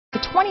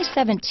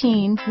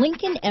2017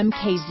 Lincoln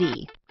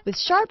MKZ. With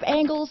sharp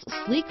angles,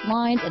 sleek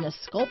lines, and a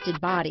sculpted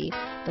body,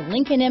 the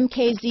Lincoln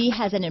MKZ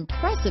has an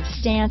impressive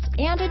stance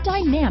and a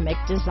dynamic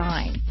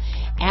design.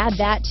 Add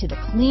that to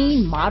the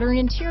clean, modern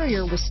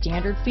interior with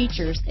standard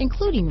features,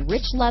 including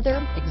rich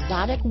leather,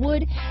 exotic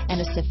wood,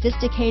 and a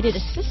sophisticated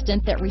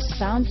assistant that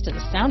responds to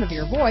the sound of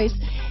your voice,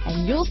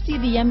 and you'll see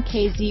the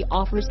MKZ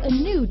offers a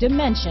new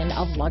dimension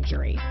of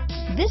luxury.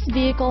 This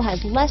vehicle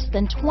has less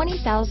than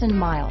 20,000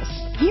 miles.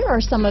 Here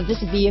are some of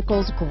this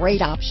vehicle's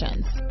great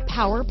options: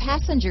 power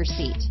passenger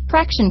seat,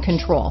 traction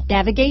control,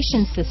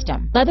 navigation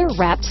system,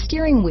 leather-wrapped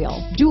steering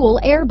wheel, dual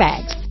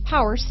airbags,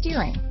 power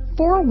steering,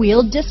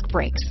 four-wheel disc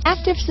brakes,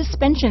 active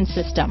suspension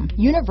system,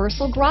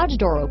 universal garage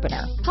door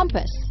opener,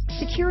 compass,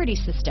 security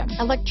system,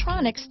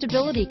 electronic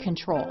stability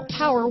control,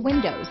 power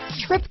windows,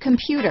 trip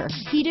computer,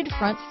 heated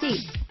front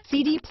seats,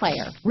 CD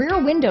player,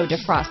 rear window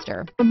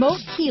defroster, remote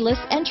keyless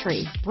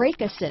entry, brake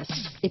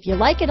assist. If you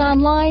like it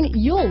online,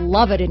 you'll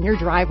love it in your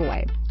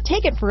driveway.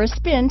 Take it for a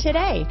spin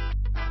today.